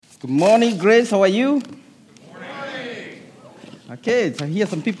Good morning, Grace. How are you? Morning. Okay, so here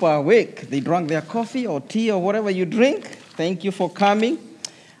some people are awake. They drank their coffee or tea or whatever you drink. Thank you for coming.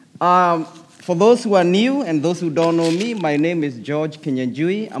 For those who are new and those who don't know me, my name is George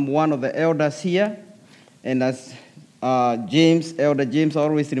Kenyanjui. I'm one of the elders here. And as Elder James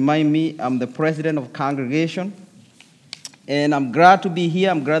always remind me, I'm the president of congregation. And I'm glad to be here.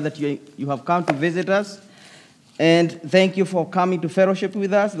 I'm glad that you have come to visit us. And thank you for coming to fellowship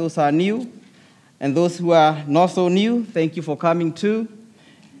with us, those who are new. And those who are not so new, thank you for coming too.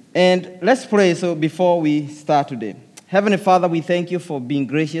 And let's pray before we start today. Heavenly Father, we thank you for being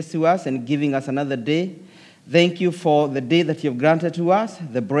gracious to us and giving us another day. Thank you for the day that you have granted to us,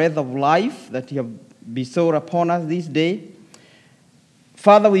 the breath of life that you have bestowed upon us this day.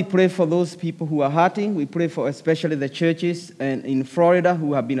 Father, we pray for those people who are hurting. We pray for especially the churches in Florida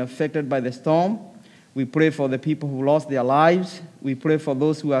who have been affected by the storm. We pray for the people who lost their lives. We pray for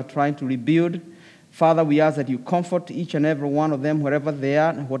those who are trying to rebuild. Father, we ask that you comfort each and every one of them wherever they are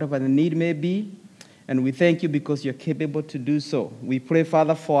and whatever the need may be. And we thank you because you're capable to do so. We pray,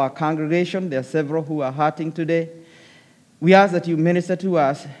 Father, for our congregation. There are several who are hurting today. We ask that you minister to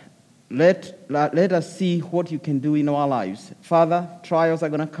us. Let us see what you can do in our lives. Father, trials are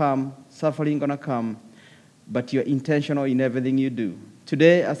going to come, suffering going to come, but you're intentional in everything you do.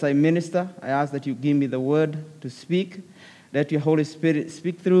 Today, as I minister, I ask that you give me the word to speak. Let your Holy Spirit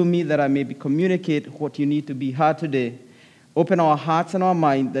speak through me that I may communicate what you need to be heard today. Open our hearts and our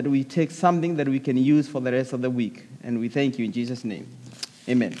mind that we take something that we can use for the rest of the week. And we thank you in Jesus' name.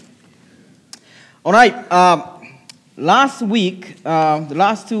 Amen. All right. Last week, the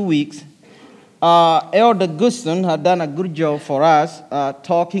last 2 weeks, Elder Guston had done a good job for us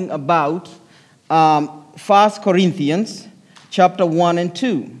talking about 1 Corinthians chapter 1 and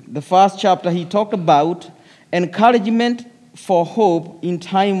 2. The first chapter, he talked about encouragement for hope in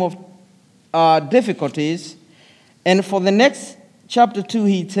time of difficulties. And for the next chapter 2,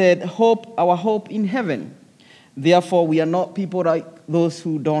 he said, our hope in heaven. Therefore, we are not people like those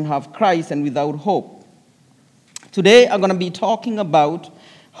who don't have Christ and without hope. Today, I'm going to be talking about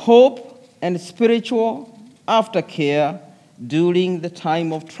hope and spiritual aftercare during the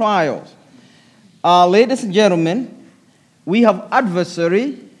time of trials. Ladies and gentlemen, we have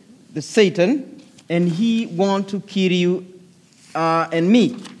adversary, the Satan, and he wants to kill you and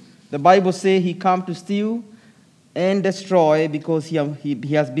me. The Bible says he come to steal and destroy because he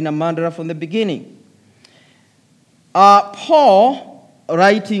has been a murderer from the beginning. Paul,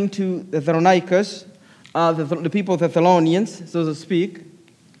 writing to the Thessalonians, the people of the Thessalonians, so to speak,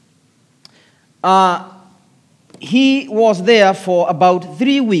 he was there for about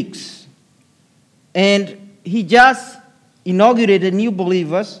 3 weeks, and he just inaugurated new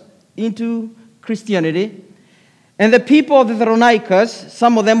believers into Christianity. And the people of the Thessalonians,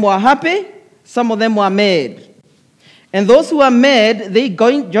 some of them were happy, some of them were mad. And those who are mad, they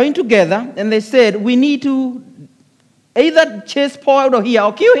joined together and they said, we need to either chase Paul out of here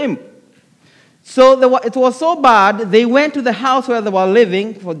or kill him. So it was so bad, they went to the house where they were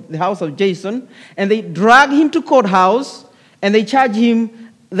living, for the house of Jason, and they dragged him to courthouse, and they charged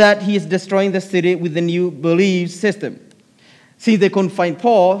him that he is destroying the city with the new belief system. See, they couldn't find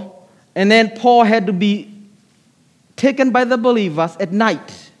Paul, and then Paul had to be taken by the believers at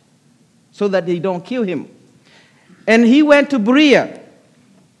night so that they don't kill him. And he went to Berea.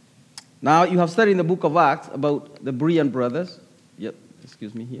 Now, you have studied in the book of Acts about the Berean brothers. Yep,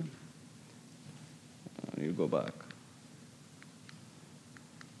 excuse me here. You go back.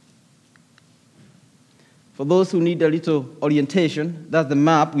 For those who need a little orientation, that's the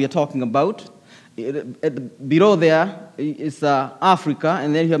map we are talking about. Below there is Africa,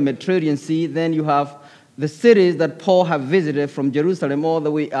 and then you have Mediterranean Sea. Then you have the cities that Paul have visited from Jerusalem all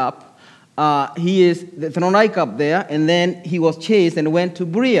the way up. He is the Thessalonica up there, and then he was chased and went to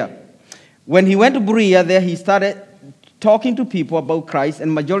Berea. When he went to Berea, there he started talking to people about Christ,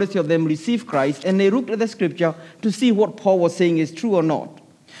 and majority of them received Christ, and they looked at the scripture to see what Paul was saying is true or not.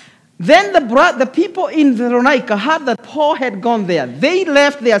 Then the people in Thessalonica heard that Paul had gone there. They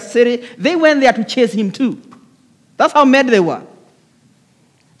left their city. They went there to chase him too. That's how mad they were.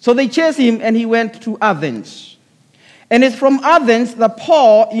 So they chased him, and he went to Athens. And it's from Athens that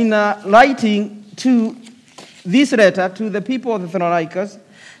Paul, in writing to this letter to the people of the Thessalonians,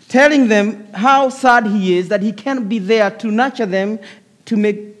 telling them how sad he is that he can't be there to nurture them,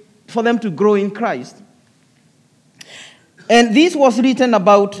 for them to grow in Christ. And this was written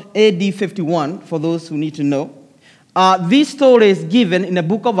about AD 51, for those who need to know. This story is given in the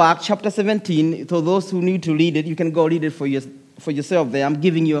book of Acts, chapter 17. So those who need to read it, you can go read it for yourself there. I'm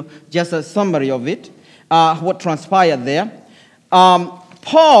giving you just a summary of it, what transpired there.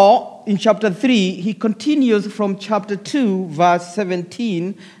 Paul, in chapter 3, he continues from chapter 2, verse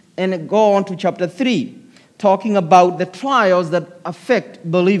 17, and go on to chapter 3, talking about the trials that affect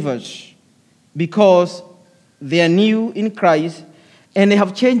believers because they are new in Christ and they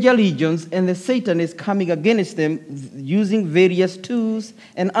have changed allegiance, and the Satan is coming against them using various tools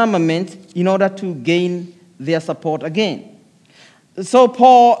and armaments in order to gain their support again. So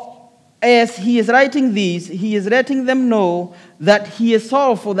Paul, as he is writing these, he is letting them know that he is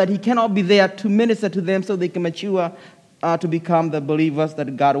sorrowful that he cannot be there to minister to them so they can mature to become the believers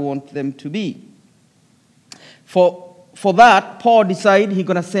that God wants them to be. For that, Paul decided he's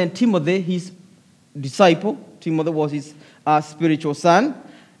going to send Timothy, his disciple. Timothy was his spiritual son.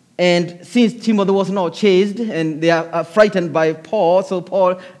 And since Timothy was not chased and they are frightened by Paul, so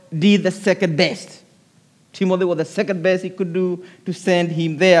Paul did the second best. Timothy was the second best he could do to send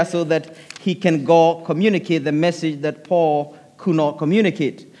him there so that he can go communicate the message that Paul could not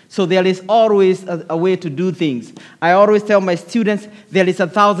communicate. So there is always a way to do things. I always tell my students there is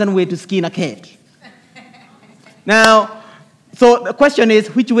 1,000 ways to skin a cat. Now, so the question is,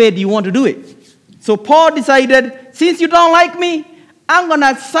 which way do you want to do it? So Paul decided, since you don't like me, I'm going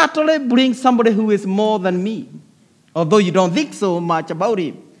to subtly bring somebody who is more than me, although you don't think so much about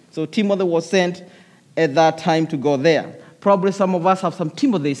him. So Timothy was sent at that time to go there. Probably some of us have some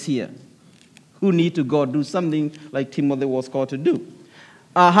Timothys here who need to go do something like Timothy was called to do.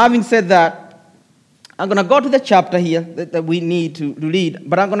 Having said that, I'm going to go to the chapter here that we need to read,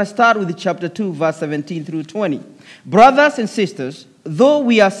 but I'm going to start with chapter 2, verse 17 through 20. Brothers and sisters, though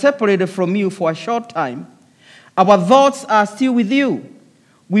we are separated from you for a short time, our thoughts are still with you.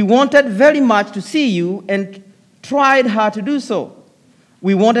 We wanted very much to see you and tried hard to do so.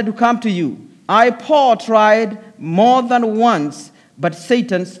 We wanted to come to you. I, Paul, tried more than once, but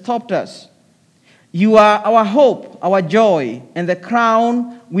Satan stopped us. You are our hope, our joy, and the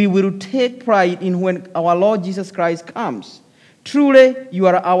crown we will take pride in when our Lord Jesus Christ comes. Truly, you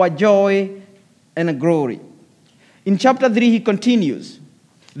are our joy and glory. In chapter 3, he continues,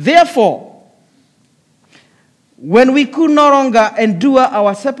 therefore, when we could no longer endure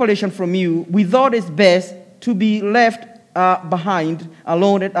our separation from you, we thought it best to be left behind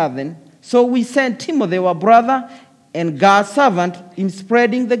alone at Athens. So we sent Timothy, our brother and God's servant, in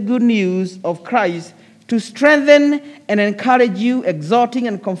spreading the good news of Christ to strengthen and encourage you, exhorting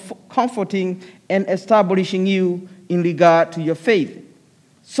and comforting and establishing you in regard to your faith,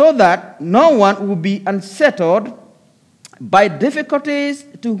 so that no one will be unsettled by difficulties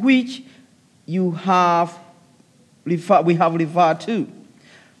to which we have referred to.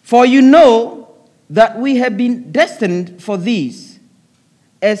 For you know that we have been destined for these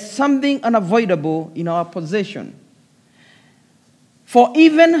as something unavoidable in our possession. For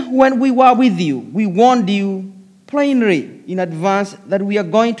even when we were with you, we warned you plainly in advance that we are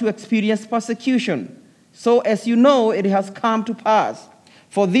going to experience persecution. So as you know, it has come to pass.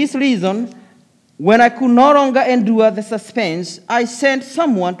 For this reason, when I could no longer endure the suspense, I sent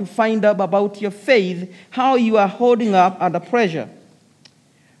someone to find out about your faith, how you are holding up under pressure.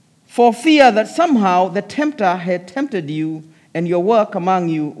 For fear that somehow the tempter had tempted you and your work among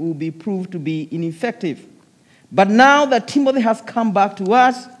you will be proved to be ineffective. But now that Timothy has come back to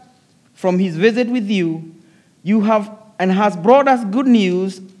us from his visit with you, has brought us good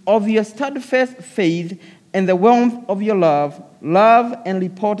news of your steadfast faith and the warmth of your love, and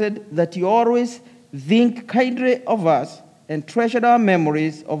reported that you always think kindly of us and treasure our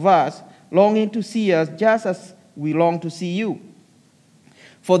memories of us, longing to see us just as we long to see you.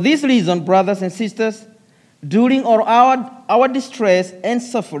 For this reason, brothers and sisters, during all our distress and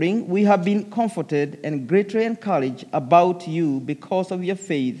suffering, we have been comforted and greatly encouraged about you because of your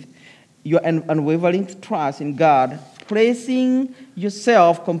faith, your unwavering trust in God, placing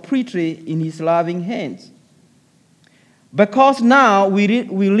yourself completely in his loving hands. Because now we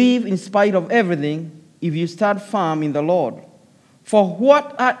live in spite of everything if you stand firm in the Lord. For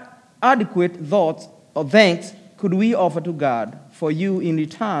what adequate thoughts or thanks could we offer to God for you in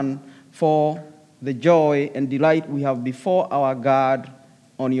return for the joy and delight we have before our God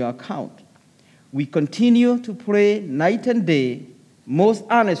on your account? We continue to pray night and day, most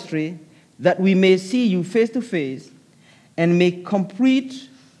earnestly, that we may see you face to face, and we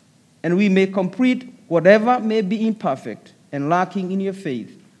may complete whatever may be imperfect and lacking in your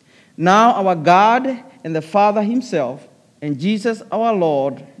faith. Now our God and the Father himself and Jesus our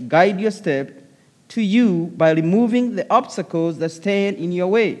Lord guide your step to you by removing the obstacles that stand in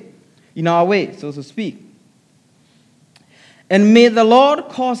our way, so to speak. And may the Lord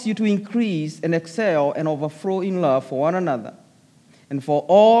cause you to increase and excel and overflow in love for one another and for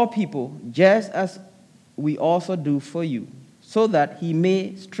all people, just as we also do for you, so that he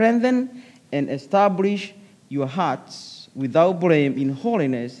may strengthen and establish your hearts without blame in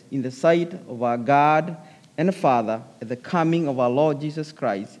holiness in the sight of our God and Father at the coming of our Lord Jesus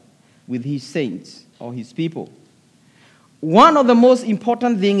Christ with his saints or his people. One of the most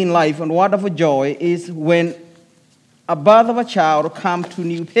important things in life and wonderful joy is when a birth of a child comes to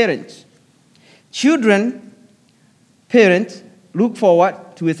new parents. Parents look forward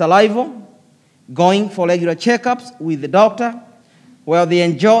to its arrival, going for regular checkups with the doctor, where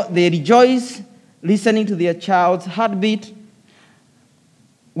they rejoice listening to their child's heartbeat.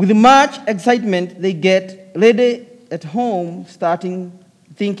 With much excitement, they get ready at home, starting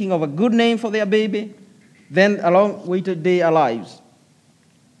thinking of a good name for their baby. Then a long-awaited day arrives.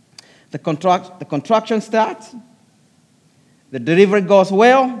 The contraction starts. The delivery goes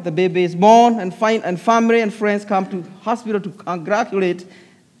well. The baby is born, and family and friends come to hospital to congratulate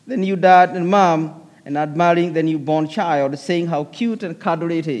the new dad and mom and admiring the newborn child, saying how cute and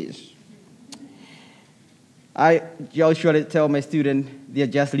cuddly it is. I usually tell my students they're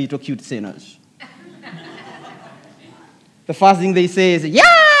just little cute sinners. The first thing they say is, "Yeah,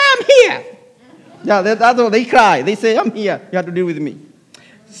 I'm here." Yeah, that's what they cry. They say, "I'm here. You have to deal with me."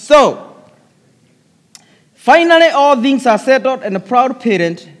 So, finally, all things are settled, and a proud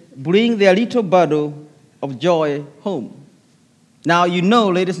parent brings their little bundle of joy home. Now, you know,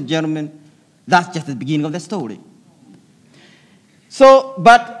 ladies and gentlemen, that's just the beginning of the story. So,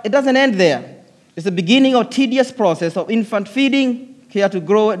 but it doesn't end there. It's the beginning of a tedious process of infant feeding, care to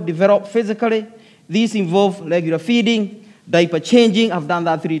grow and develop physically. These involve regular feeding, diaper changing. I've done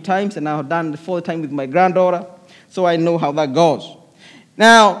that 3 times, and I've done the 4th time with my granddaughter, so I know how that goes.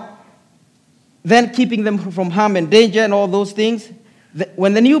 Now, then keeping them from harm and danger and all those things.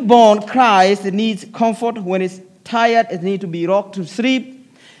 When the newborn cries, it needs comfort. When it's tired, it needs to be rocked to sleep.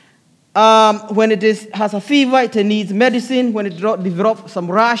 When it has a fever, it needs medicine. When it develops some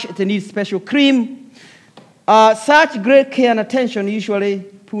rash, it needs special cream. Such great care and attention usually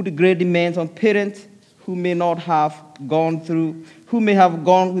put great demands on parents who may have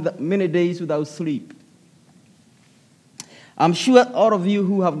gone with many days without sleep. I'm sure all of you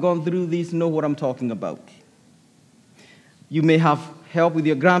who have gone through this know what I'm talking about. You may have help with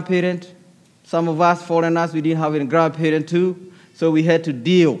your grandparent. Some of us foreigners, we didn't have a grandparent too, so we had to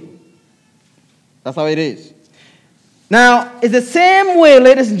deal. That's how it is. Now, it's the same way,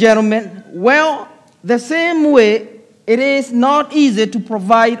 ladies and gentlemen. Well, the same way, it is not easy to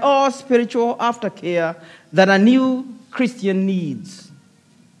provide all spiritual aftercare that a new Christian needs.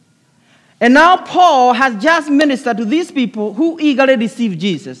 And now Paul has just ministered to these people who eagerly received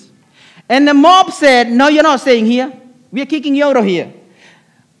Jesus. And the mob said, "No, you're not staying here. We are kicking you out of here."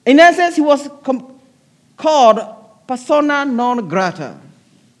 In essence, he was called persona non grata.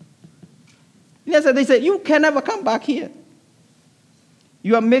 In essence, they said, "You can never come back here.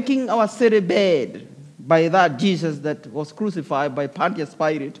 You are making our city bad by that Jesus that was crucified by Pontius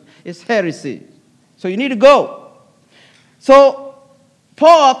Pilate. It's heresy. So you need to go." So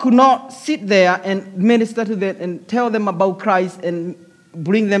Paul could not sit there and minister to them and tell them about Christ and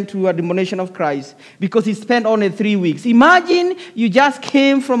bring them to a demonstration of Christ because he spent only 3 weeks. Imagine you just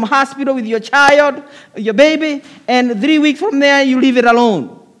came from hospital with your child, your baby, and 3 weeks from there you leave it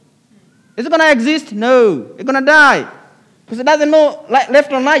alone. Is it going to exist? No. It's going to die because it doesn't know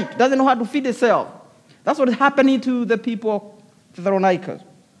left or right. It doesn't know how to feed itself. That's what is happening to the people of Thessalonica.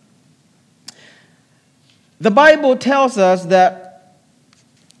 The Bible tells us that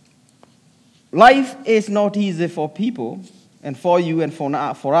life is not easy for people, and for you and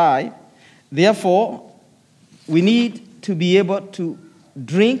for I. Therefore, we need to be able to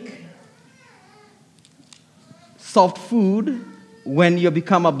drink soft food when you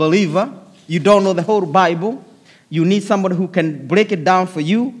become a believer. You don't know the whole Bible. You need somebody who can break it down for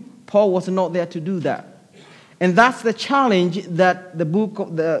you. Paul was not there to do that. And that's the challenge that the book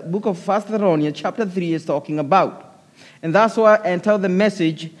of 1 Thessalonians chapter 3 is talking about. And that's why I enter the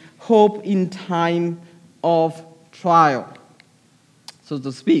message, hope in time of trial, so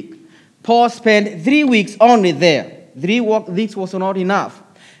to speak. Paul spent 3 weeks only there. 3 weeks was not enough.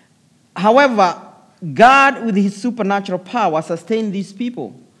 However, God, with his supernatural power, sustained these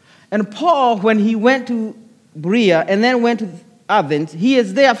people. And Paul, when he went to Berea and then went to Athens, he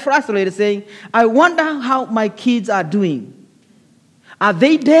is there frustrated, saying, "I wonder how my kids are doing. Are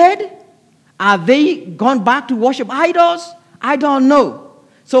they dead? Are they gone back to worship idols? I don't know."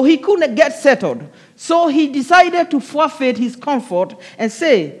 So he couldn't get settled. So he decided to forfeit his comfort and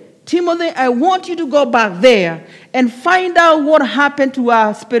say, "Timothy, I want you to go back there and find out what happened to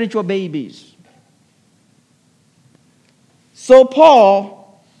our spiritual babies." So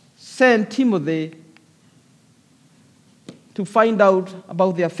Paul sent Timothy to find out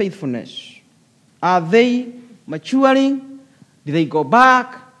about their faithfulness. Are they maturing? Do they go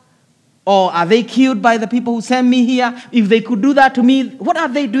back? Or are they killed by the people who sent me here? If they could do that to me, what are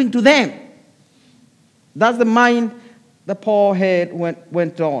they doing to them? That's the mind that Paul had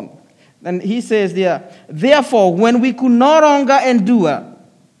went on. And he says there, therefore, when we could no longer endure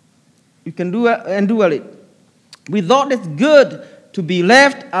it, we thought it's good to be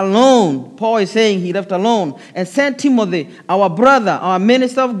left alone. Paul is saying he left alone and sent Timothy, our brother, our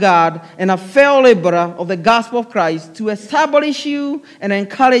minister of God, and a fellow laborer of the gospel of Christ, to establish you and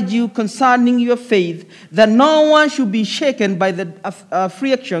encourage you concerning your faith, that no one should be shaken by the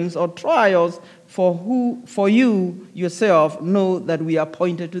afflictions or trials, for you yourself know that we are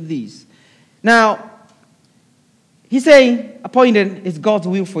appointed to these. Now, he's saying appointed is God's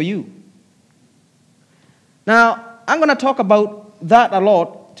will for you. Now, I'm going to talk about that a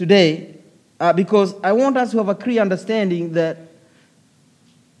lot today because I want us to have a clear understanding that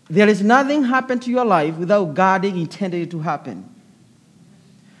there is nothing happen to your life without God intended it to happen.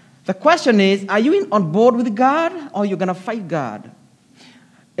 The question is, are you on board with God or you're going to fight God?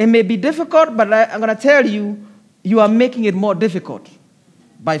 It may be difficult, but I'm going to tell you, you are making it more difficult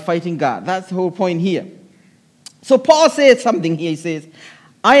by fighting God. That's the whole point here. So Paul says something here. He says,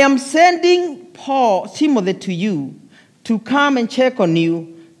 I am sending Timothy to you to come and check on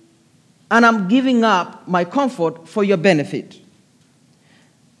you, and I'm giving up my comfort for your benefit.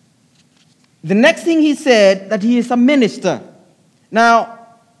 The next thing he said, that he is a minister. Now,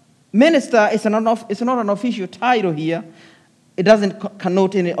 minister is not an official title here. It doesn't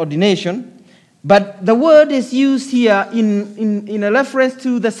connote any ordination. But the word is used here in a reference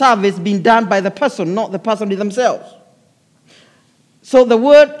to the service being done by the person, not the person themselves. So the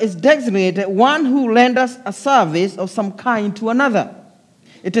word is designated one who renders a service of some kind to another.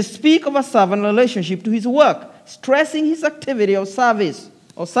 It is speak of a servant relationship to his work, stressing his activity of service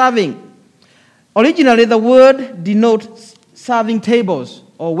or serving. Originally, the word denotes serving tables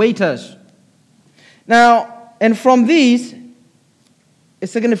or waiters. Now, and from these, it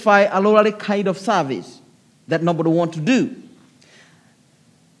signifies a lowly kind of service that nobody wants to do.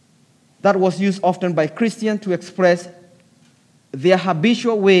 That was used often by Christians to express their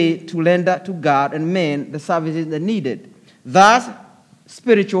habitual way to render to God and men the services they needed. Thus,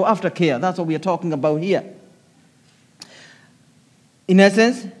 spiritual aftercare. That's what we are talking about here. In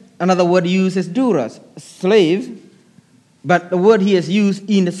essence, another word used is doulos, slave. But the word here is used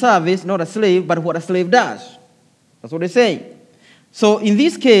in the service, not a slave, but what a slave does. That's what they're saying. So in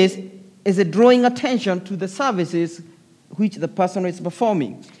this case, it's a drawing attention to the services which the person is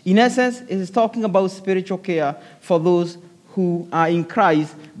performing. In essence, it is talking about spiritual care for those who are in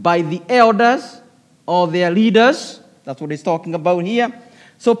Christ by the elders or their leaders. That's what he's talking about here.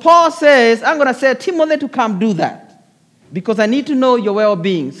 So Paul says, I'm going to say Timothy to come do that because I need to know your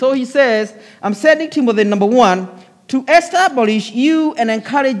well-being. So he says, I'm sending Timothy, number one, to establish you and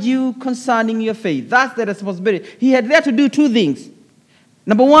encourage you concerning your faith. That's the responsibility. He had there to do two things.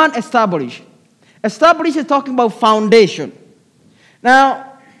 Number one, establish. Establish is talking about foundation.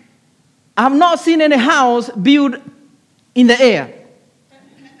 Now, I have not seen any house built in the air.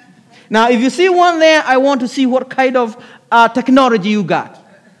 Now, if you see one there, I want to see what kind of technology you got.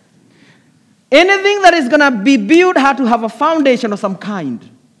 Anything that is going to be built has to have a foundation of some kind.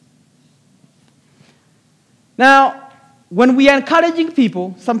 Now, when we are encouraging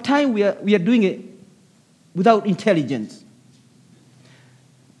people, sometimes we are doing it without intelligence.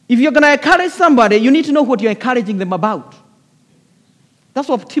 If you're going to encourage somebody, you need to know what you're encouraging them about. That's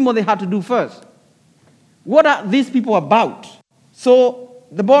what Timothy had to do first. What are these people about? So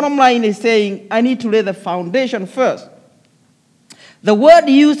the bottom line is saying, I need to lay the foundation first. The word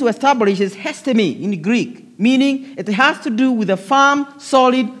used to establish is hestemi in Greek, meaning it has to do with a firm,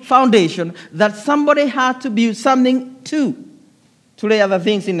 solid foundation that somebody has to build something to lay other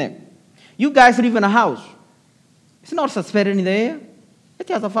things in them. You guys live in a house. It's not suspended in the air. It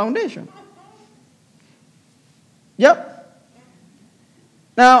has a foundation. Yep.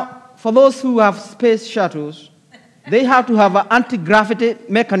 Now, for those who have space shuttles, they have to have an anti-gravity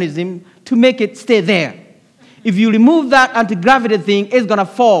mechanism to make it stay there. If you remove that anti-gravity thing, it's going to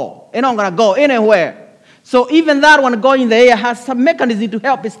fall. It's not going to go anywhere. So even that one going in the air has some mechanism to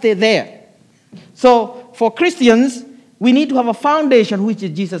help it stay there. So for Christians, we need to have a foundation, which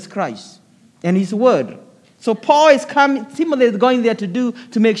is Jesus Christ and his word. So Paul is coming, Timothy is going there to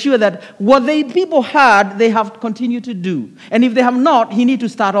make sure that what the people had, they have continued to do. And if they have not, he needs to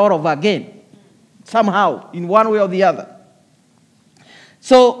start all over again. Somehow, in one way or the other.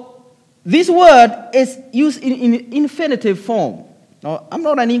 So this word is used in infinitive form. Now, I'm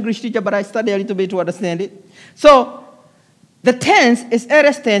not an English teacher, but I study a little bit to understand it. So The tense is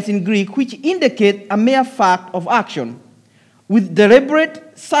aorist tense in Greek, which indicates a mere fact of action, with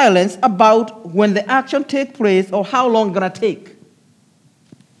deliberate silence about when the action takes place or how long it's going to take.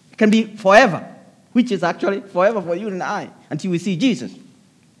 It can be forever, which is actually forever for you and I, until we see Jesus.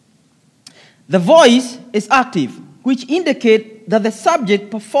 The voice is active, which indicates that the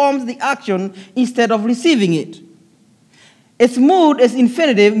subject performs the action instead of receiving it. Its mood is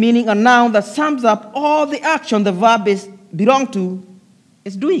infinitive, meaning a noun that sums up all the action the verb belongs to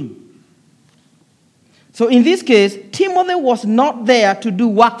is doing. So in this case, Timothy was not there to do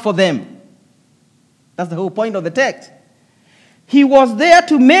work for them. That's the whole point of the text. He was there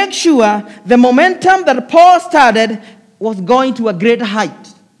to make sure the momentum that Paul started was going to a great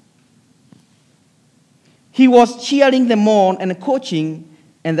height. He was cheering them on and coaching,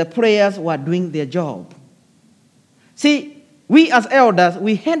 and the prayers were doing their job. See, we as elders,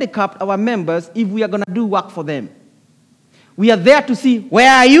 we handicap our members if we are going to do work for them. We are there to see,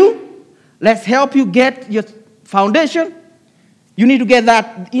 where are you? Let's help you get your foundation. You need to get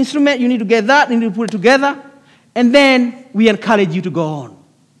that instrument, you need to get that, you need to put it together. And then we encourage you to go on.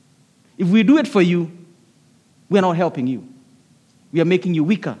 If we do it for you, we are not helping you. We are making you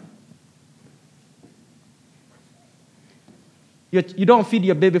weaker. You don't feed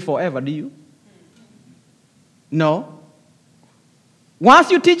your baby forever, do you? No. Once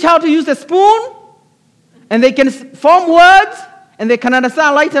you teach how to use a spoon, and they can form words, and they can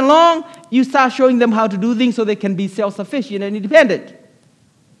understand right and wrong, you start showing them how to do things so they can be self-sufficient and independent.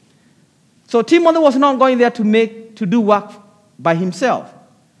 So Timothy was not going there to do work by himself.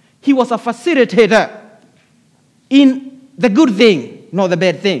 He was a facilitator in the good thing, not the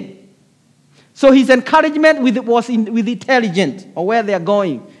bad thing. So his encouragement was with intelligence of where they are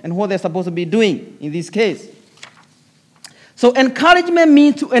going and what they're supposed to be doing in this case. So encouragement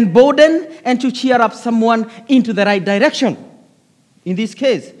means to embolden and to cheer up someone into the right direction in this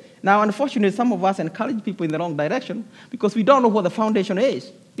case. Now, unfortunately, some of us encourage people in the wrong direction because we don't know what the foundation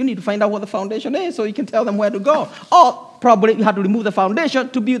is. You need to find out what the foundation is so you can tell them where to go. Or probably you have to remove the foundation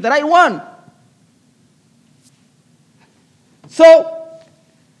to build the right one. So,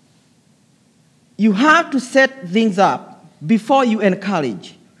 you have to set things up before you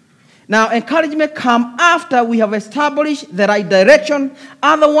encourage. Now, encouragement comes after we have established the right direction.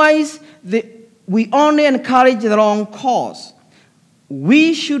 Otherwise, we only encourage the wrong cause.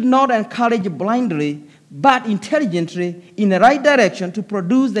 We should not encourage blindly, but intelligently in the right direction to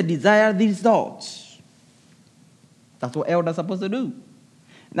produce the desired results. That's what elders are supposed to do.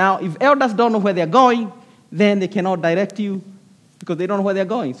 Now, if elders don't know where they're going, then they cannot direct you because they don't know where they're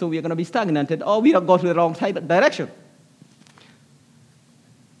going. So we are going to be stagnated, or we are going to the wrong direction.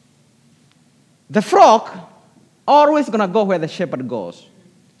 The flock always going to go where the shepherd goes.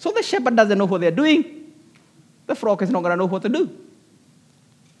 So the shepherd doesn't know what they're doing. The flock is not going to know what to do.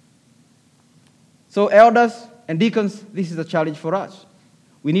 So elders and deacons, this is a challenge for us.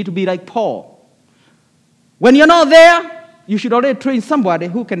 We need to be like Paul. When you're not there, you should already train somebody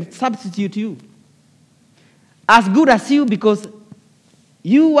who can substitute you. As good as you, because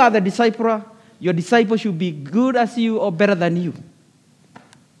you are the disciple, your disciple should be good as you or better than you.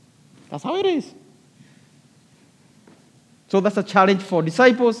 That's how it is. So that's a challenge for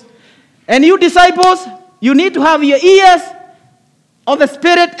disciples. And you disciples, you need to have your ears of the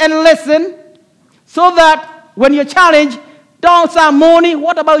Spirit and listen so that when you're challenged, don't start moaning,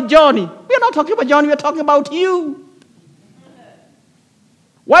 what about Johnny? We're not talking about Johnny, we're talking about you.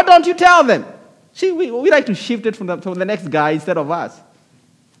 Why don't you tell them? See, we like to shift it from the next guy instead of us.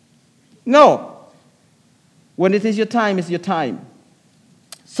 No. When it is your time, it's your time.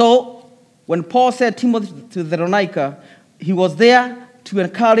 So, when Paul said Timothy to Thessalonica, he was there to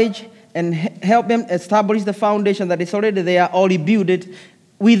encourage and help them establish the foundation that is already there, or rebuild it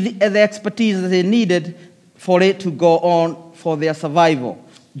with the expertise that they needed for it to go on for their survival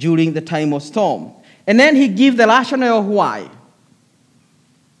during the time of storm. And then he gives the rationale why.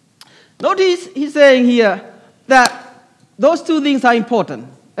 Notice he's saying here that those two things are important.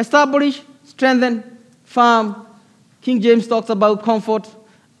 Establish, strengthen, firm. King James talks about comfort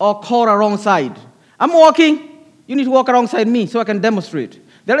or call alongside. I'm walking. You need to walk alongside me so I can demonstrate.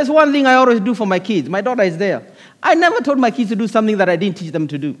 There is one thing I always do for my kids. My daughter is there. I never told my kids to do something that I didn't teach them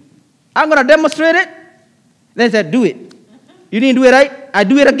to do. I'm going to demonstrate it. They said, do it. You didn't do it right. I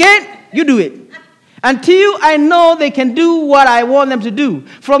do it again. You do it. Until I know they can do what I want them to do.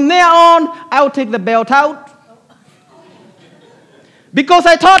 From there on, I'll take the belt out. Because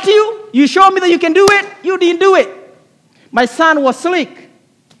I taught you, you showed me that you can do it, you didn't do it. My son was slick.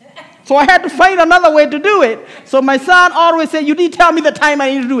 So I had to find another way to do it. So my son always said, you didn't tell me the time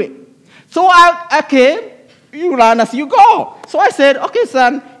I need to do it. So I came, You learn as you go. So I said, okay,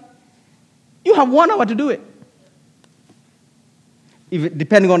 son, you have 1 hour to do it,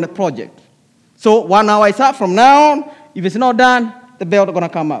 depending on the project. So 1 hour is up from now on. If it's not done, the belt is going to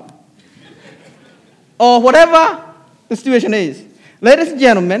come up. Or whatever the situation is. Ladies and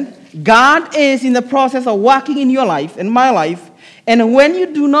gentlemen, God is in the process of working in your life, in my life, and when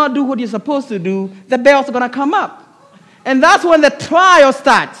you do not do what you're supposed to do, the belts are going to come up. And that's when the trial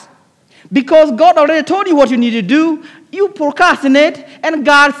starts. Because God already told you what you need to do, you procrastinate, and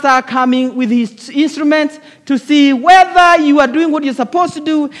God starts coming with his instruments to see whether you are doing what you're supposed to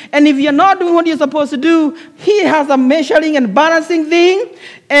do. And if you're not doing what you're supposed to do, he has a measuring and balancing thing.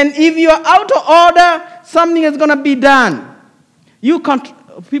 And if you're out of order, something is going to be done.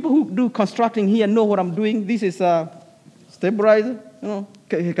 People who do constructing here know what I'm doing. This is a stabilizer.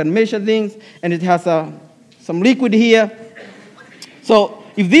 You can measure things, and it has some liquid here. So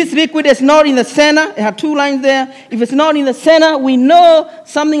if this liquid is not in the center, it has 2 lines there. If it's not in the center, we know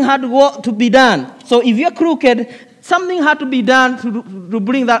something had to be done. So if you're crooked, something had to be done to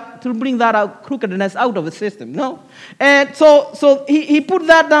bring that out, crookedness out of the system. No, and so he put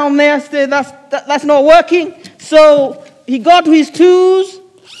that down there. Said that's not working. So he got to his tools.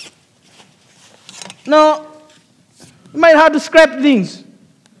 No, you might have to scrap things.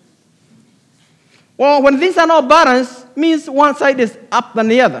 Well, when things are not balanced, means one side is up than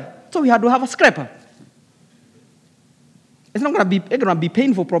the other. So we had to have a scraper. It's not going to be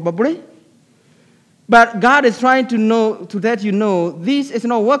painful probably. But God is trying to let you know this is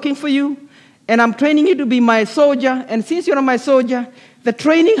not working for you, and I'm training you to be my soldier. And since you're not my soldier, the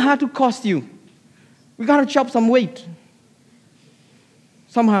training had to cost you. We got to chop some weight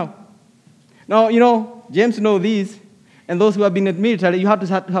somehow. Now, James knows these, and those who have been in the military, you have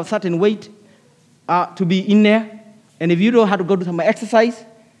to have certain weight to be in there. And if you don't have to go to some exercise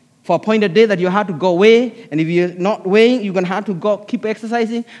for a appointed day that you have to go weigh, and if you're not weighing, you're going to have to go keep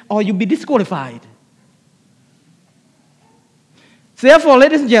exercising, or you'll be disqualified. So therefore,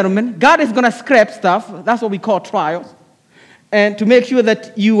 ladies and gentlemen, God is going to scrap stuff. That's what we call trials. And to make sure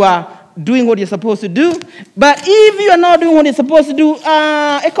that you are doing what you're supposed to do. But if you are not doing what you're supposed to do,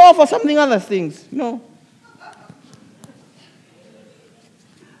 it calls for something other things.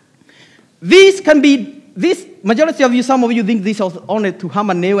 This majority of you, some of you think this is only to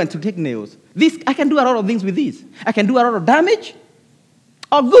hammer nail and to take nails. I can do a lot of things with these. I can do a lot of damage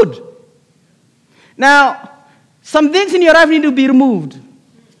or good. Now, some things in your life need to be removed.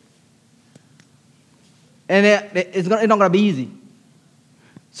 And it's not going to be easy.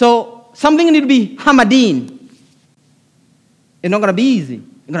 So, something need to be hammered in. It's not going to be easy.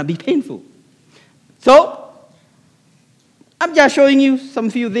 It's going to be painful. So, I'm just showing you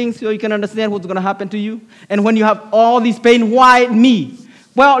some few things so you can understand what's going to happen to you. And when you have all this pain, why me?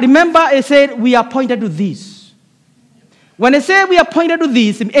 Well, remember it said we are pointed to this. When it said we are pointed to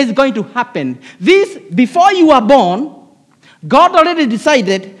this, it's going to happen. This, before you are born, God already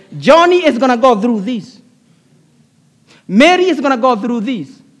decided Johnny is going to go through this. Mary is going to go through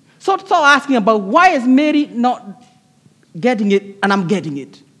this. So start asking about why is Mary not getting it and I'm getting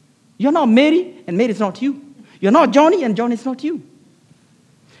it? You're not Mary and Mary is not you. You're not Johnny, and Johnny is not you.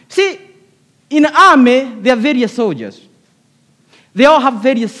 See, in the army, there are various soldiers. They all have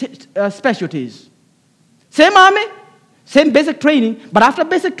various specialties. Same army, same basic training, but after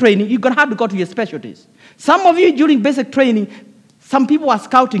basic training, you're going to have to go to your specialties. Some of you, during basic training, some people are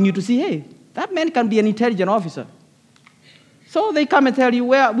scouting you to see, hey, that man can be an intelligent officer. So they come and tell you,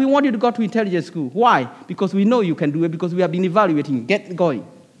 well, we want you to go to intelligence school. Why? Because we know you can do it, because we have been evaluating you. Get going.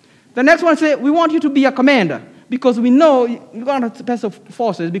 The next one says, we want you to be a commander, because we know you're going to special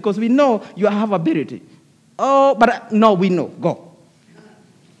forces, because we know you have ability. Oh, but no, we know. Go.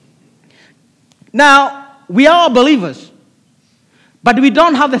 Now, we are all believers, but we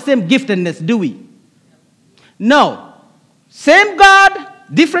don't have the same giftedness, do we? No. Same God,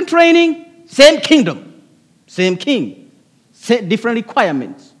 different training, same kingdom, same king, same different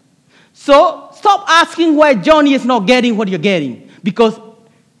requirements. So stop asking why Johnny is not getting what you're getting, because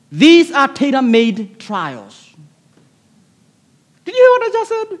these are tailor-made trials. Did you hear what I just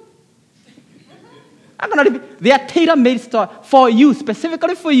said? I'm going to repeat. They are tailor-made for you,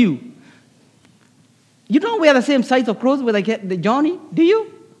 specifically for you. You don't wear the same size of clothes when I get the Johnny, do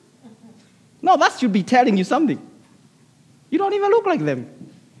you? No, that should be telling you something. You don't even look like them.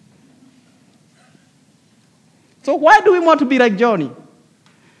 So why do we want to be like Johnny? Do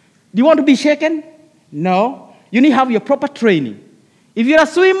you want to be shaken? No. You need to have your proper training. If you're a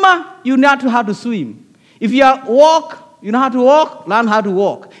swimmer, you know how to swim. If you are walk, you know how to walk, learn how to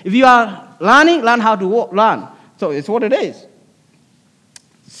walk. If you are learning, learn how to learn. So it's what it is.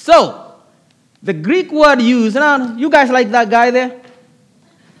 So, The Greek word used, now, you guys like that guy there?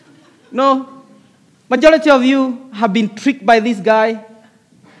 No? Majority of you have been tricked by this guy.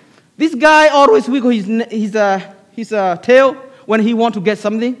 This guy always wiggle his tail when he wants to get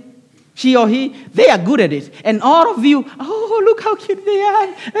something. She or he, they are good at it. And all of you, oh, look how cute they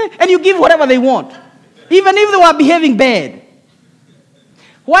are. And you give whatever they want, even if they are behaving bad.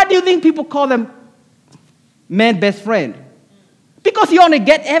 Why do you think people call them man best friend? Because you only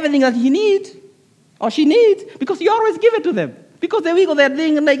get everything that he needs or she needs, because you always give it to them. Because they wiggle their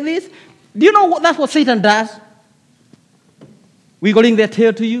thing like this. Do you know that's what Satan does? Wiggling their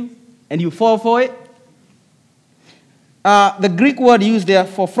tail to you, and you fall for it. The Greek word used there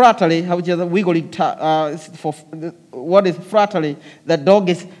for fraternally, which is a wiggling, for what is fraternally? The dog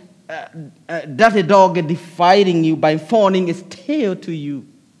is, dirty dog is defying you by fawning its tail to you.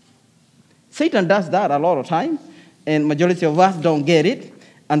 Satan does that a lot of times, and majority of us don't get it.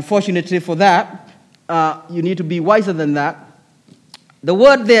 Unfortunately for that, you need to be wiser than that. The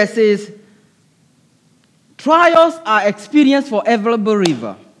word there says, trials are experienced for every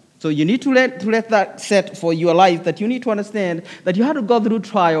believer. So you need to let that set for your life, that you need to understand that you have to go through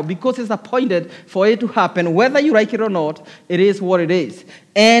trial because it's appointed for it to happen. Whether you like it or not, it is what it is.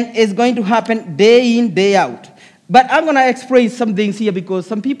 And it's going to happen day in, day out. But I'm going to explain some things here because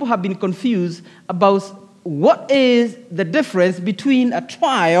some people have been confused about what is the difference between a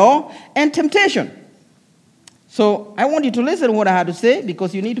trial and temptation. So I want you to listen to what I had to say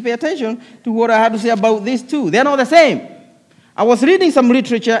because you need to pay attention to what I had to say about these two. They're not the same. I was reading some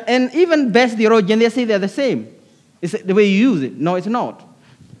literature, and even best theologians, they say they're the same. It's the way you use it. No, it's not.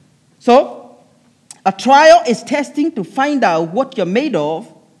 So, a trial is testing to find out what you're made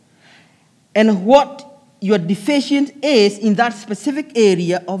of and what your deficient is in that specific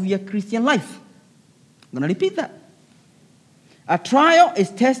area of your Christian life. I'm going to repeat that. A trial is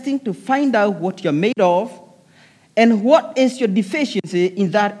testing to find out what you're made of and what is your deficiency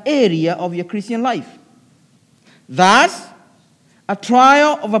in that area of your Christian life. Thus, a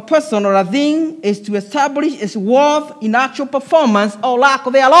trial of a person or a thing is to establish its worth in actual performance or lack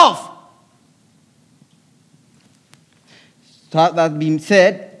thereof. That being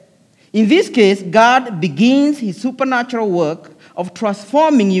said, in this case, God begins his supernatural work of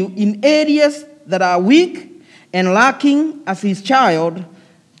transforming you in areas that are weak and lacking as his child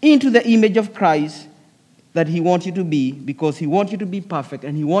into the image of Christ that he wants you to be, because he wants you to be perfect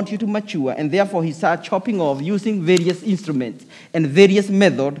and he wants you to mature, and therefore he starts chopping off using various instruments and various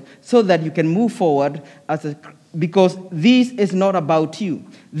methods so that you can move forward because this is not about you.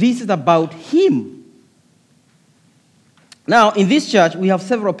 This is about him. Now, in this church, we have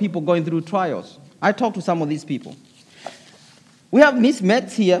several people going through trials. I talked to some of these people. We have Miss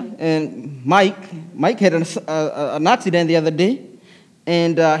Metz here and Mike. Mike had an accident the other day,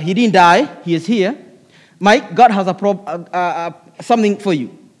 and he didn't die. He is here. Mike, God has something for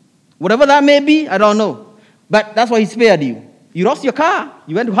you. Whatever that may be, I don't know. But that's why he spared you. You lost your car.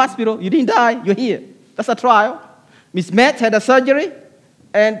 You went to hospital. You didn't die. You're here. That's a trial. Miss Metz had a surgery,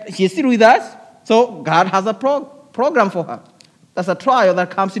 and she's still with us. So God has a program for her. That's a trial that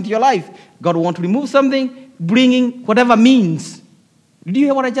comes into your life. God wants to remove something, bringing whatever means. Did you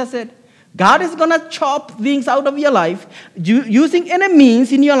hear what I just said? God is going to chop things out of your life using any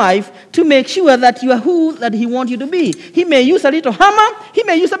means in your life to make sure that you are who that he wants you to be. He may use a little hammer. He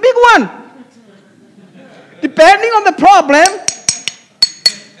may use a big one. Depending on the problem,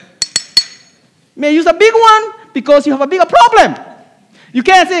 may use a big one because you have a bigger problem. You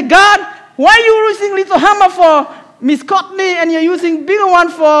can't say, God, why are you using little hammer for Miss Courtney and you're using bigger one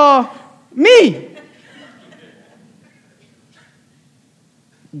for me?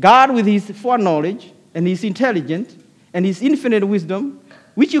 God, with his foreknowledge and his intelligence and his infinite wisdom,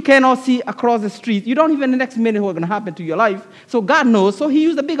 which you cannot see across the street, you don't even the next minute what's going to happen to your life. So God knows, so he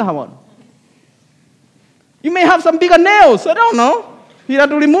used a bigger one. You may have some bigger nails, I don't know. He had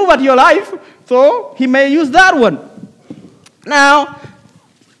to remove out your life, so he may use that one. Now,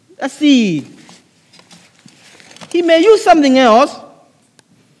 let's see. He may use something else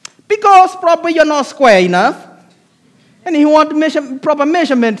because probably you're not square enough. And he wants proper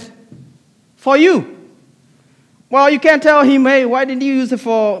measurement for you. Well, you can't tell him, hey, why didn't you use it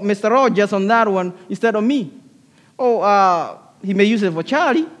for Mr. Rogers on that one instead of me? Oh, he may use it for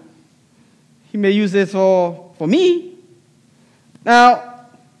Charlie. He may use it for me. Now,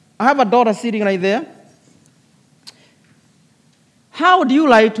 I have a daughter sitting right there. How would you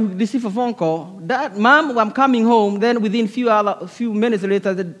like to receive a phone call? That, Mom, I'm coming home. Then within a few minutes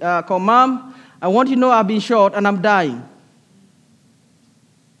later, I call, Mom, I want you to know I've been shot and I'm dying.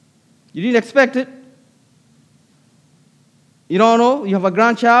 You didn't expect it? You don't know. You have a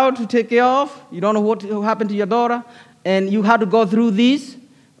grandchild to take care of. You don't know what will happen to your daughter. And you had to go through this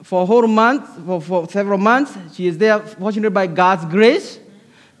for a whole month, for several months. She is there, fortunately, by God's grace.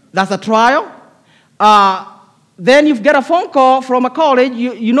 That's a trial. Then you get a phone call from a college.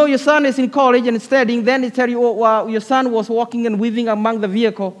 You know your son is in college and studying. Then they tell you, oh, well, your son was walking and weaving among the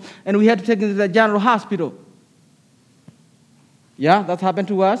vehicle, and we had to take him to the general hospital. Yeah, that happened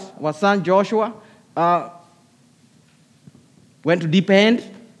to us. Our son Joshua went to deep end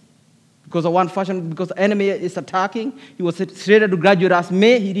because of one fashion, because the enemy is attacking. He was slated to graduate as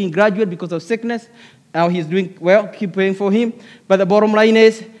May. He didn't graduate because of sickness. Now he's doing well. Keep praying for him. But the bottom line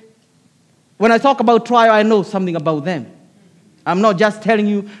is, when I talk about trial, I know something about them. I'm not just telling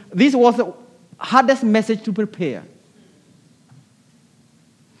you. This was the hardest message to prepare.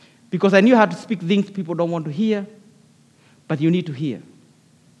 Because I knew how to speak things people don't want to hear, but you need to hear.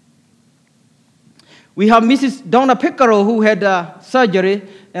 We have Mrs. Donna Picaro who had surgery,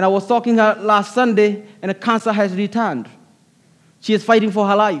 and I was talking to her last Sunday, and the cancer has returned. She is fighting for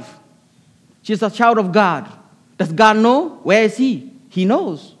her life. She is a child of God. Does God know? Where is He? He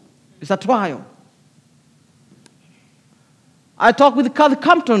knows. It's a trial. I talked with Kathy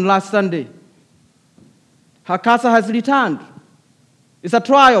Compton last Sunday. Her cancer has returned. It's a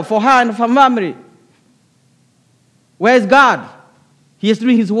trial for her and her family. Where is God? He is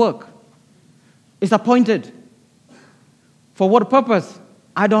doing His work. It's appointed. For what purpose?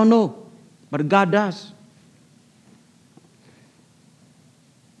 I don't know. But God does.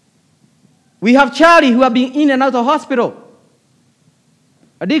 We have Charlie who have been in and out of hospital.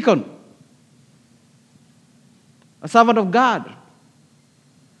 A deacon. A servant of God.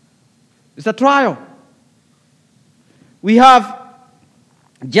 It's a trial. We have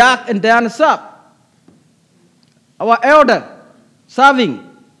Jack and Diana Sapp, our elder, serving.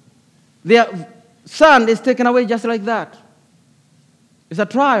 Their son is taken away just like that. It's a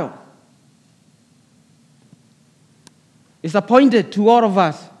trial. It's appointed to all of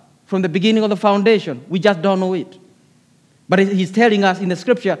us from the beginning of the foundation. We just don't know it. But He's telling us in the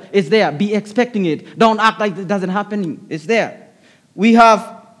scripture, it's there. Be expecting it. Don't act like it doesn't happen. It's there. We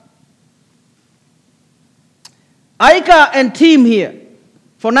have Aika and Tim here.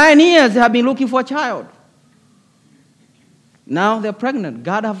 For 9 years, they have been looking for a child. Now they're pregnant.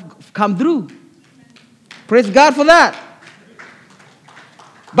 God have come through. Praise God for that.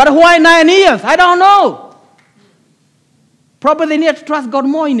 But why 9 years? I don't know. Probably they need to trust God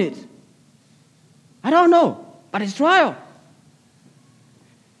more in it. I don't know. But it's trial.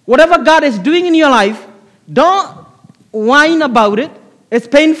 Whatever God is doing in your life, don't whine about it. It's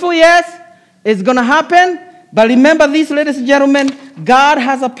painful, yes. It's going to happen. But remember this, ladies and gentlemen, God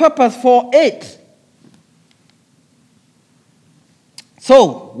has a purpose for it.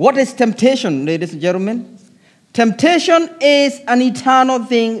 So, what is temptation, ladies and gentlemen? Temptation is an eternal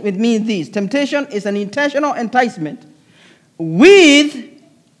thing. It means this. Temptation is an intentional enticement with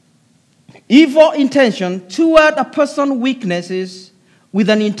evil intention toward a person's weaknesses, with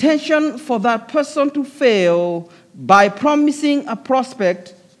an intention for that person to fail by promising a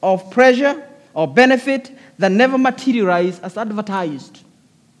prospect of pleasure or benefit that never materialize as advertised.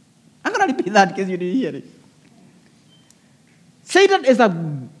 I'm going to repeat that in case you didn't hear it. Satan is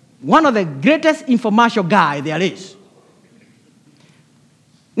one of the greatest infomercial guys there is.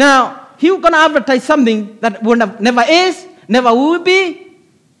 Now, he's going to advertise something that never is, never will be,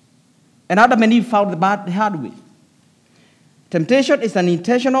 and Adam and Eve found the hard way. Temptation is an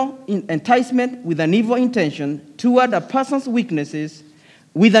intentional enticement with an evil intention toward a person's weaknesses,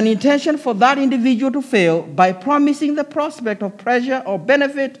 with an intention for that individual to fail by promising the prospect of pleasure or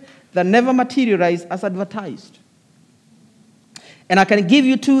benefit that never materialize as advertised. And I can give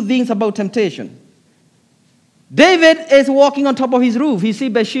you 2 things about temptation. David is walking on top of his roof. He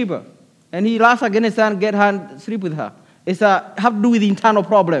sees Bathsheba. And he lusts against her and get her and sleep with her. It's have to do with the internal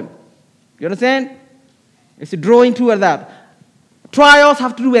problem. You understand? It's a drawing toward that. Trials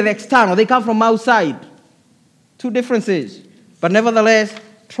have to do with external. They come from outside. 2 differences. But nevertheless,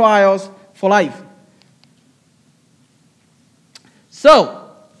 trials for life. So,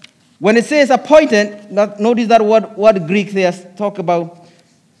 when it says appointed, notice that word Greek there talk about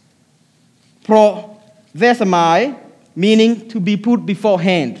provesomai, meaning to be put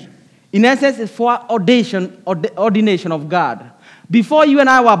beforehand. In essence, it's for ordination of God. Before you and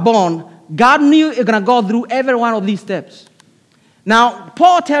I were born, God knew you're going to go through every one of these steps. Now,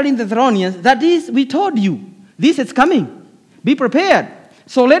 Paul telling the Thessalonians, that is, we told you, this is coming. Be prepared.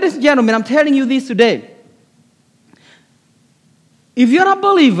 So, ladies and gentlemen, I'm telling you this today. If you're a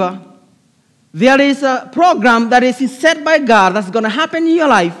believer, there is a program that is set by God that's going to happen in your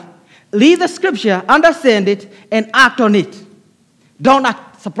life. Read the scripture, understand it, and act on it. Don't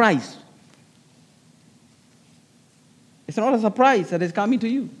act surprised. It's not a surprise that is coming to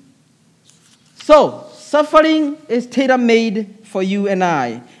you. So, suffering is tailor-made for you and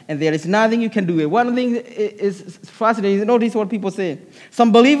I, and there is nothing you can do. One thing is fascinating. Notice what people say.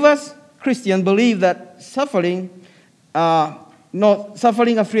 Some believers, Christians, believe that suffering,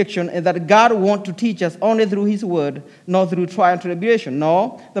 affliction, and that God wants to teach us only through His Word, not through trial and tribulation.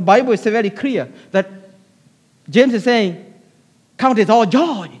 No, the Bible is very clear that James is saying, count it all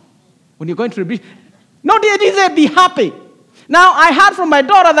joy when you're going through tribulation. No, he didn't say be happy. Now, I heard from my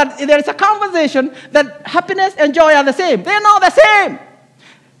daughter that there is a conversation that happiness and joy are the same. They're not the same.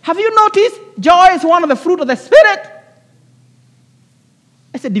 Have you noticed joy is one of the fruit of the Spirit?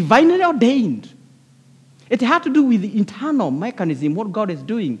 It's a divinely ordained. It had to do with the internal mechanism, what God is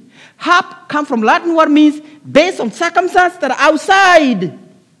doing. Hap comes from Latin word means based on circumstances that are outside.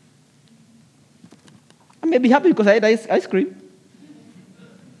 I may be happy because I ate ice cream.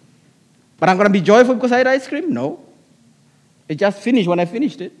 But I'm going to be joyful because I ate ice cream? No. It just finished when I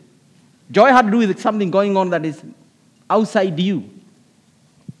finished it. Joy had to do with something going on that is outside you.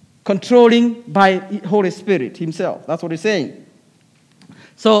 Controlling by Holy Spirit Himself. That's what He's saying.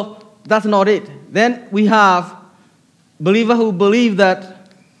 So, that's not it. Then we have believers who believe that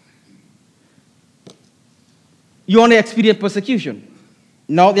you only experience persecution.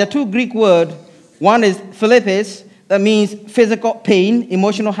 Now, there are two Greek words. One is philipes, that means physical pain,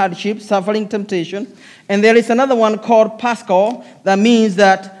 emotional hardship, suffering, temptation. And there is another one called Pascal, that means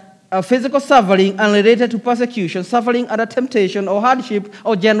that physical suffering unrelated to persecution, suffering under temptation or hardship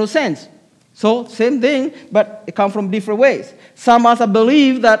or general sense. So, same thing, but it comes from different ways. Some of us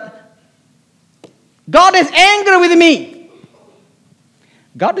believe that God is angry with me.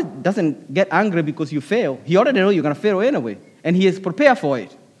 God doesn't get angry because you fail. He already knows you're going to fail anyway, and He is prepared for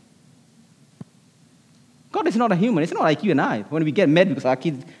it. God is not a human. It's not like you and I, when we get mad because our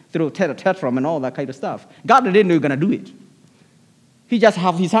kids throw tantrum and all that kind of stuff. God didn't know you're going to do it. He just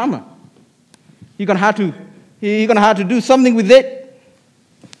have His hammer. You're going to have to do something with it.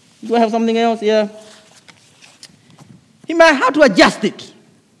 Do I have something else? Yeah. He might have to adjust it.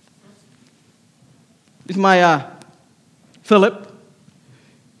 This is my Philip.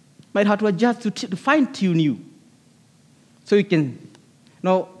 Might have to adjust to fine-tune you. So you can,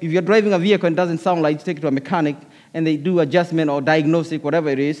 if you're driving a vehicle and it doesn't sound like, you take it to a mechanic and they do adjustment or diagnostic, whatever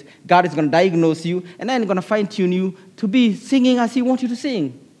it is, God is going to diagnose you and then going to fine-tune you to be singing as He wants you to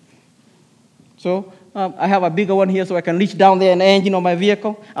sing. So I have a bigger one here so I can reach down there and engine on my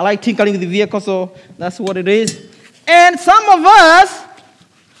vehicle. I like tinkering with the vehicle, so that's what it is. And some of us,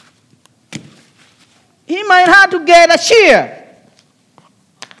 He might have to get a chair.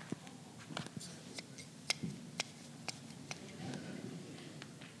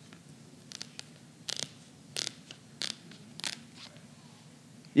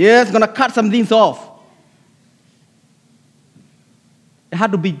 Yeah, it's going to cut some things off. It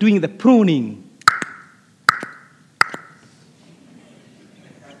had to be doing the pruning.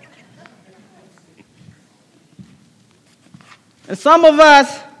 And some of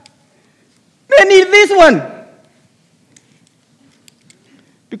us, they need this one.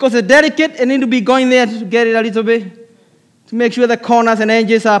 Because it's delicate, and need to be going there to get it a little bit, to make sure the corners and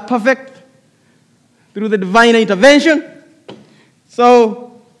edges are perfect through the divine intervention. So,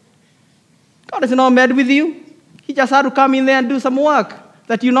 God is not mad with you. He just had to come in there and do some work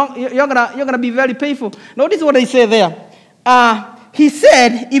that you're gonna be very painful. Notice what He said there. He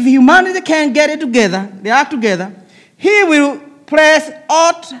said, if humanity can get it together, they act together, He will press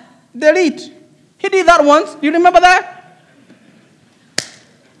Alt Delete. He did that once. You remember that?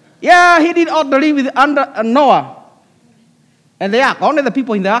 Yeah, He did Alt Delete with under Noah. And the ark. Only the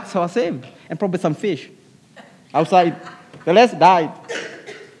people in the ark were saved, and probably some fish outside. The rest died.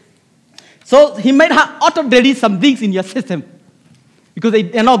 So He might have auto-delete some things in your system because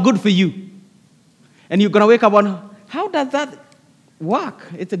they're not good for you. And you're going to wake up on, how does that work?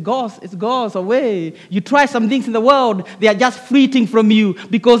 It's God's way. You try some things in the world, they are just fleeting from you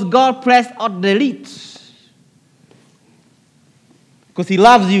because God pressed auto-delete. Because He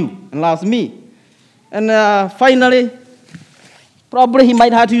loves you and loves me. And finally, probably He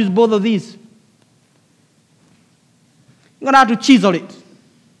might have to use both of these. I'm going to have to chisel it.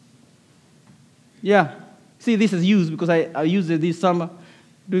 Yeah. See, this is used because I used it this summer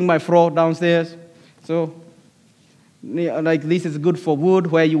doing my floor downstairs. So, like this is good for wood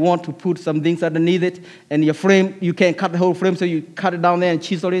where you want to put some things underneath it. And your frame, you can't cut the whole frame, so you cut it down there and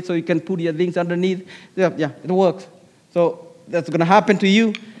chisel it so you can put your things underneath. Yeah, it works. So, that's going to happen to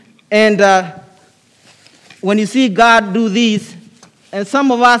you. And when you see God do this, and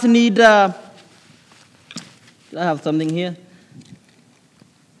some of us need... I have something here.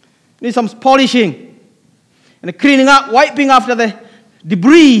 Need some polishing. And cleaning up, wiping after the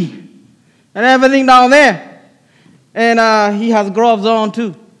debris and everything down there. And he has gloves on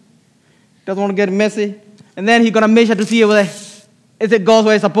too. Doesn't want to get messy. And then he's going to measure to see whether if it goes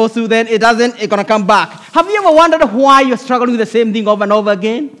where it's supposed to, then it doesn't, it's going to come back. Have you ever wondered why you're struggling with the same thing over and over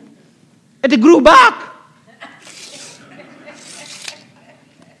again? It grew back.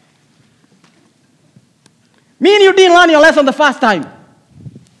 Meaning you didn't learn your lesson the first time.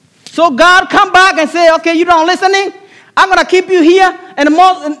 So God come back and say, okay, you're not listening. I'm going to keep you here. And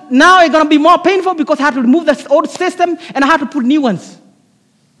now it's going to be more painful because I have to remove the old system and I have to put new ones.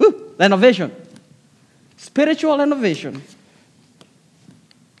 Renovation. Spiritual renovation.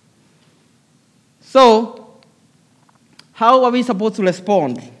 So, how are we supposed to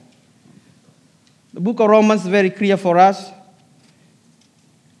respond? The book of Romans is very clear for us.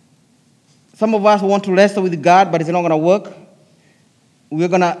 Some of us want to wrestle with God, but it's not going to work.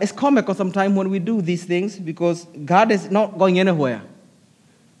 It's comical sometimes when we do these things because God is not going anywhere.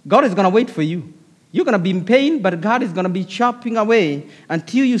 God is going to wait for you. You're going to be in pain, but God is going to be chopping away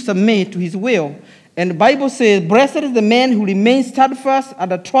until you submit to his will. And the Bible says, blessed is the man who remains steadfast at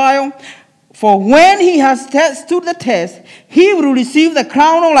the trial, for when he has stood the test, he will receive the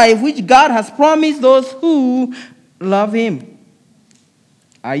crown of life which God has promised those who love him.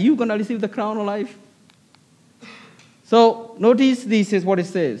 Are you going to receive the crown of life? So notice this is what it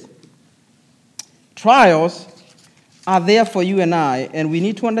says. Trials are there for you and I, and we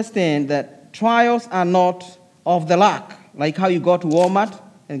need to understand that trials are not of the luck, like how you go to Walmart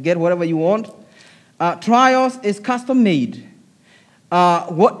and get whatever you want. Trials is custom made.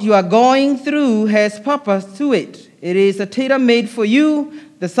 What you are going through has purpose to it. It is a tailor-made for you.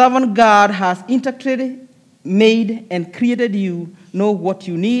 The servant God has integrated, made, and created you, know what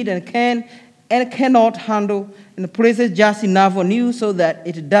you need and can and cannot handle, and places just enough on you so that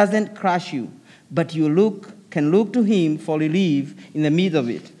it doesn't crush you. But you can look to him for relief in the midst of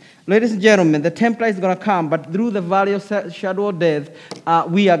it. Ladies and gentlemen, the tempter is going to come, but through the valley of shadow of death,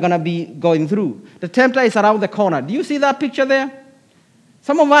 we are going to be going through. The tempter is around the corner. Do you see that picture there?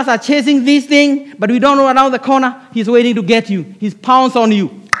 Some of us are chasing this thing, but we don't know around the corner. He's waiting to get you. He's pounced on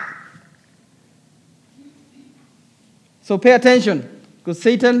you. So pay attention, because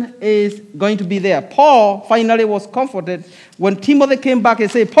Satan is going to be there. Paul finally was comforted when Timothy came back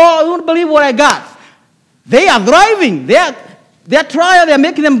and said, Paul, you don't believe what I got. They are thriving. Their trial, they're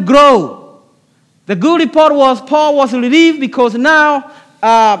making them grow. The good report was Paul was relieved because now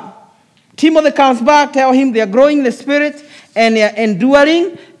Timothy comes back, tell him they are growing in the spirit and they are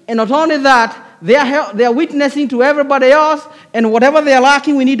enduring. And not only that, they are witnessing to everybody else. And whatever they are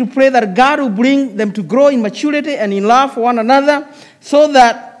lacking, we need to pray that God will bring them to grow in maturity and in love for one another so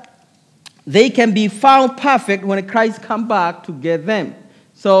that they can be found perfect when Christ comes back to get them.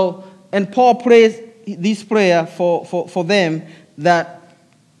 So, and Paul prays this prayer for them that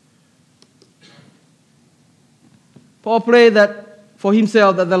Paul prayed that for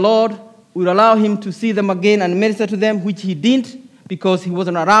himself that the Lord would allow him to see them again and minister to them, which he didn't because he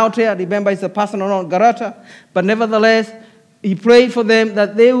wasn't around here. Remember, he's a person around Garata. But nevertheless, he prayed for them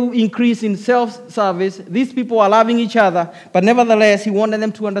that they will increase in self-service. These people are loving each other, but nevertheless, he wanted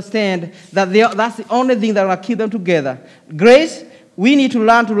them to understand that that's the only thing that will keep them together. Grace, we need to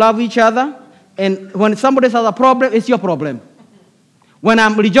learn to love each other. And when somebody has a problem, it's your problem. When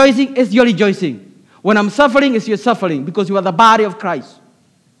I'm rejoicing, it's your rejoicing. When I'm suffering, it's your suffering because you are the body of Christ.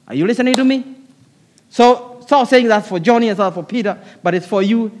 Are you listening to me? So stop saying that's for Johnny and that's for Peter, but it's for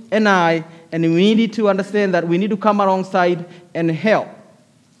you and I, and we need to understand that we need to come alongside and help.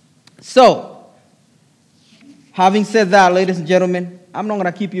 So, having said that, ladies and gentlemen, I'm not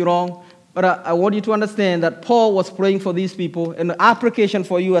going to keep you long, but I want you to understand that Paul was praying for these people, and the application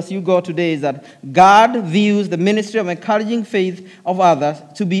for you as you go today is that God views the ministry of encouraging faith of others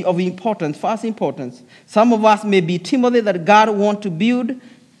to be of importance, first importance. Some of us may be Timothy that God wants to build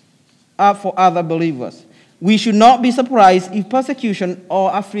up for other believers. We should not be surprised if persecution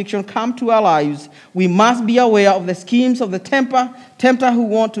or affliction come to our lives. We must be aware of the schemes of the tempter who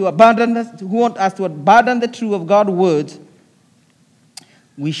want us to abandon the truth of God's words.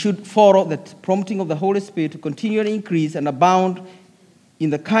 We should follow the prompting of the Holy Spirit to continually increase and abound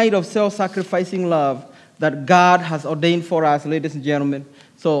in the kind of self-sacrificing love that God has ordained for us, ladies and gentlemen.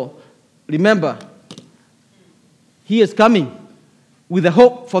 So remember, He is coming with a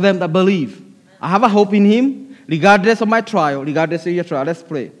hope for them that believe. I have a hope in Him, regardless of my trial, regardless of your trial. Let's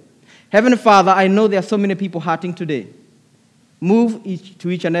pray. Heavenly Father, I know there are so many people hurting today. Move to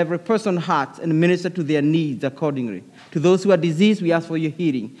each and every person's heart and minister to their needs accordingly. To those who are diseased, we ask for your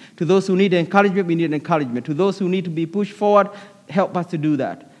healing. To those who need encouragement, we need encouragement. To those who need to be pushed forward, help us to do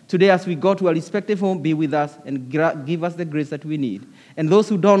that. Today, as we go to our respective home, be with us and give us the grace that we need. And those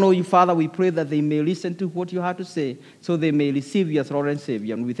who don't know you, Father, we pray that they may listen to what you have to say so they may receive you as Lord and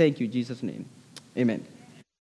Savior. And we thank you in Jesus' name. Amen.